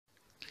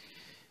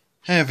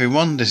Hey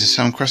everyone, this is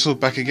Kresil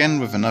back again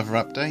with another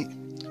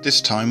update.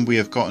 This time we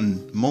have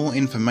gotten more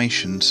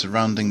information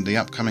surrounding the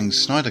upcoming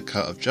Snyder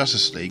Cut of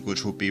Justice League,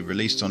 which will be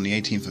released on the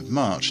 18th of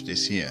March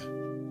this year.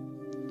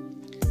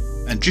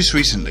 And just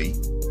recently,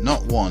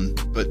 not one,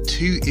 but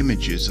two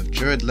images of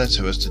Jared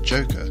Leto as the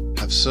Joker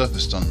have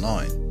surfaced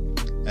online,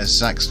 as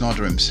Zack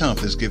Snyder himself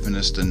has given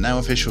us the now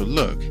official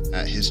look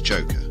at his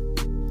Joker.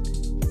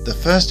 The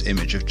first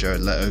image of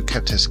Jared Leto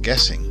kept us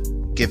guessing,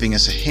 giving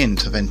us a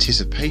hint of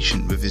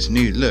anticipation with his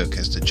new look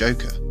as the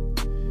Joker.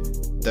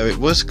 Though it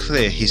was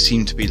clear he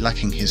seemed to be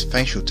lacking his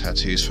facial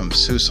tattoos from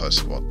Suicide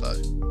Squad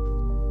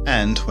though.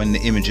 And when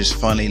the images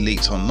finally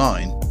leaked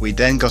online, we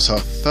then got our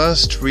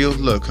first real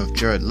look of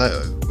Jared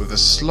Leto with a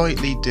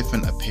slightly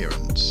different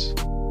appearance.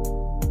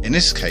 In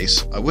this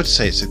case, I would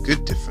say it's a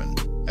good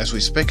different, as we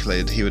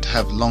speculated he would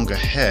have longer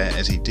hair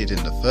as he did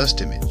in the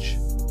first image.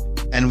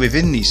 And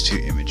within these two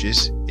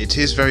images, it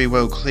is very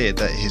well clear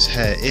that his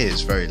hair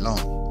is very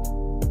long.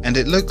 And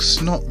it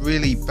looks not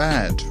really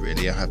bad,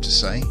 really, I have to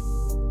say.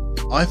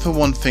 I for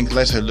one think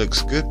Leto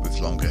looks good with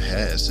longer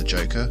hair as the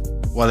Joker,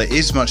 while it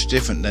is much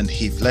different than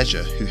Heath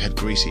Ledger, who had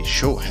greasy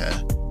short hair,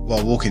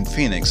 while Joaquin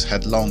Phoenix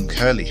had long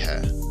curly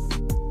hair.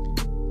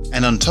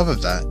 And on top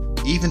of that,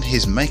 even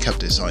his makeup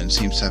design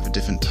seems to have a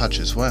different touch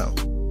as well.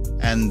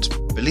 And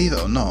believe it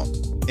or not,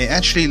 it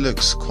actually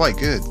looks quite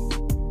good.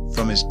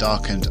 From his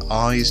darkened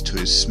eyes to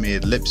his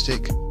smeared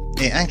lipstick,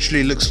 it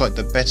actually looks like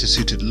the better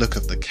suited look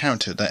of the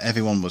character that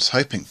everyone was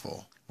hoping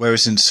for,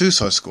 whereas in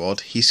Suicide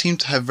Squad he seemed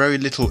to have very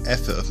little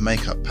effort of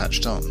makeup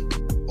patched on,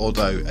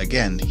 although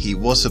again he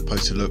was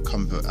supposed to look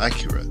comic book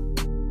accurate.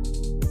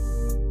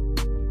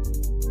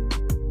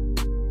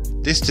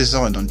 This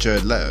design on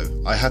Jared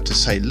Leto, I have to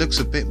say, looks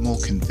a bit more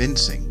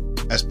convincing,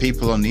 as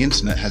people on the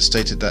internet had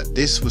stated that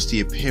this was the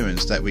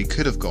appearance that we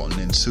could have gotten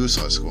in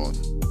Suicide Squad.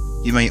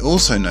 You may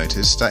also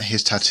notice that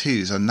his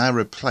tattoos are now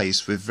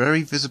replaced with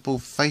very visible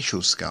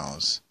facial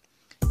scars,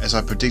 as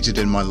I predicted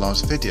in my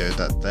last video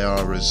that they are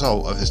a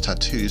result of his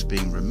tattoos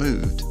being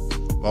removed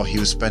while he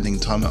was spending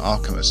time at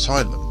Arkham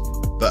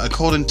Asylum. But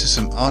according to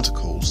some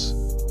articles,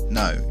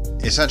 no,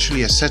 it's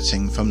actually a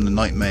setting from the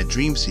Nightmare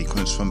Dream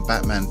sequence from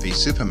Batman v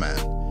Superman,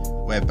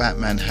 where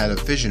Batman had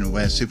a vision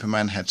where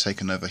Superman had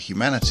taken over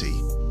humanity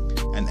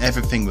and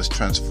everything was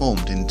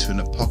transformed into an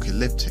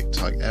apocalyptic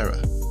type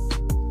era.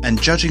 And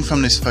judging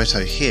from this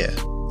photo here,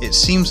 it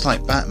seems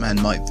like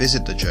Batman might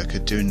visit the Joker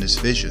during this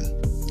vision,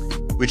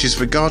 which is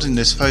regarding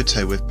this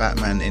photo with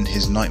Batman in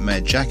his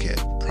nightmare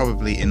jacket,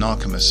 probably in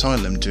Arkham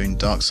Asylum during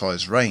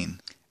Darkseid's reign,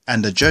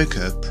 and the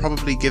Joker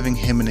probably giving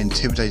him an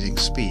intimidating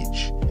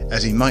speech,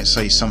 as he might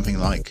say something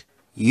like,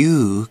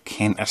 "You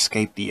can't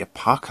escape the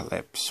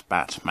apocalypse,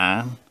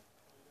 Batman."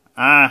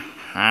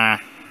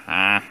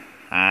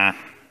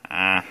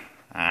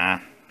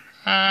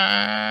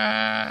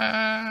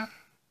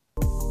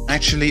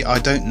 Actually, I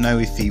don't know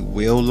if he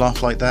will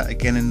laugh like that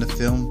again in the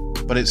film,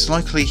 but it's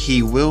likely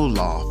he will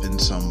laugh in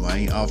some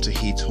way after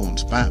he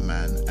taunts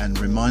Batman and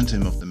reminds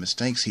him of the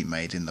mistakes he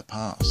made in the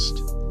past.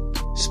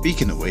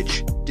 Speaking of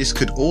which, this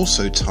could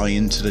also tie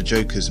into the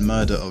Joker's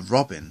murder of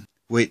Robin,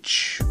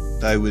 which,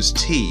 though was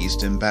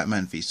teased in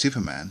Batman v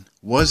Superman,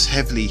 was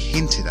heavily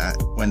hinted at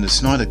when the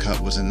Snyder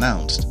Cut was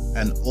announced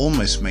and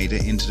almost made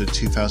it into the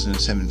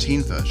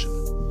 2017 version.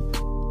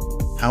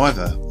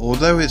 However,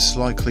 although it's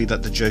likely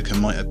that the Joker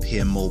might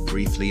appear more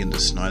briefly in the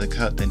Snyder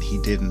Cut than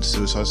he did in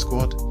Suicide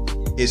Squad,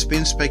 it's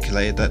been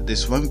speculated that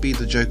this won't be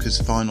the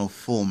Joker's final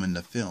form in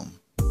the film,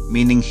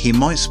 meaning he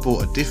might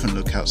sport a different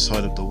look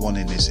outside of the one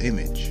in this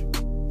image,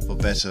 for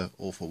better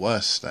or for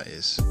worse that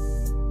is.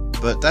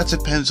 But that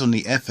depends on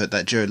the effort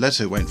that Jared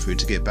Leto went through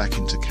to get back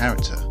into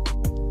character.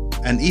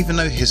 And even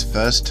though his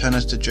first turn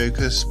as the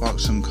Joker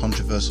sparked some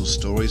controversial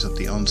stories of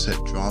the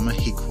on-set drama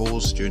he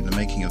caused during the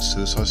making of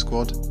Suicide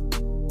Squad,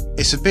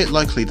 it's a bit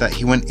likely that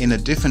he went in a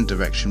different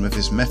direction with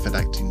his method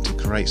acting to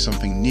create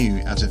something new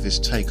out of his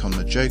take on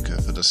the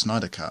Joker for the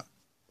Snyder Cut.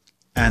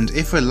 And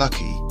if we're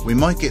lucky, we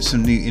might get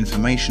some new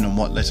information on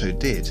what Leto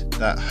did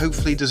that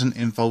hopefully doesn't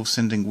involve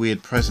sending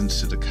weird presents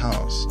to the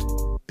cast,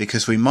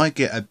 because we might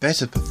get a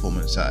better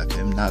performance out of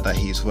him now that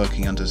he's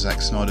working under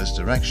Zack Snyder's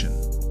direction.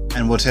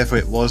 And whatever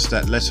it was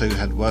that Leto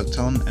had worked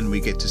on and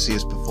we get to see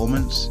his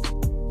performance,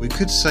 we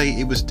could say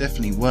it was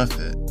definitely worth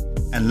it,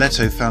 and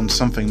Leto found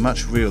something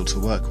much real to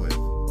work with.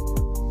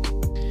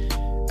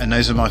 And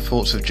those are my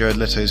thoughts of Jared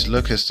Leto's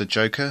look as the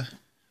Joker.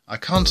 I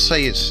can't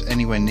say it's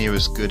anywhere near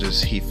as good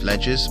as Heath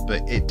Ledger's,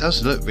 but it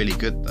does look really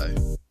good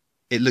though.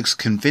 It looks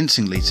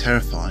convincingly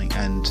terrifying,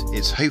 and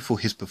it's hopeful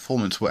his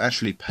performance will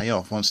actually pay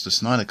off once the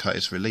Snyder Cut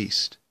is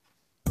released.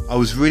 I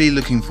was really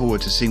looking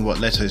forward to seeing what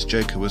Leto's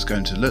Joker was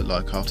going to look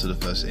like after the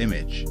first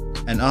image,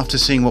 and after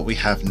seeing what we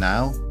have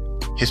now,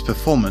 his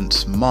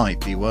performance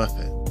might be worth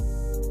it.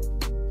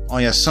 Oh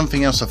yes,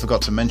 something else I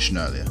forgot to mention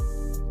earlier.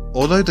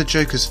 Although the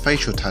Joker's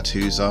facial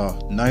tattoos are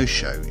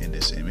no-show in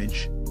this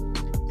image,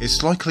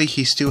 it's likely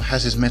he still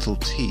has his metal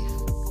teeth,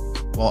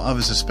 while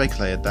others have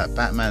speculated that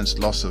Batman's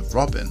loss of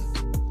Robin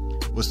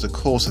was the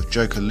cause of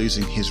Joker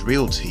losing his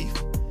real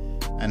teeth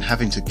and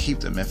having to keep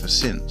them ever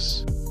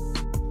since.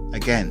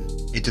 Again,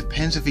 It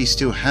depends if he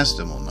still has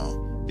them or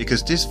not,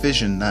 because this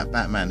vision that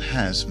Batman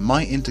has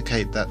might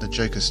indicate that the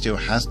Joker still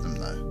has them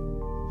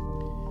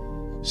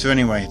though. So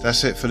anyway,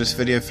 that's it for this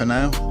video for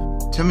now.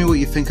 Tell me what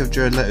you think of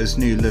Jared Leto's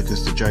new look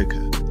as the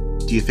Joker.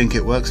 Do you think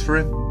it works for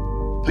him?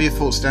 Put your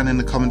thoughts down in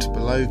the comments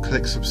below,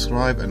 click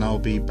subscribe, and I'll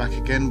be back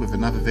again with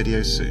another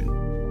video soon.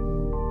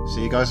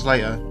 See you guys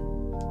later.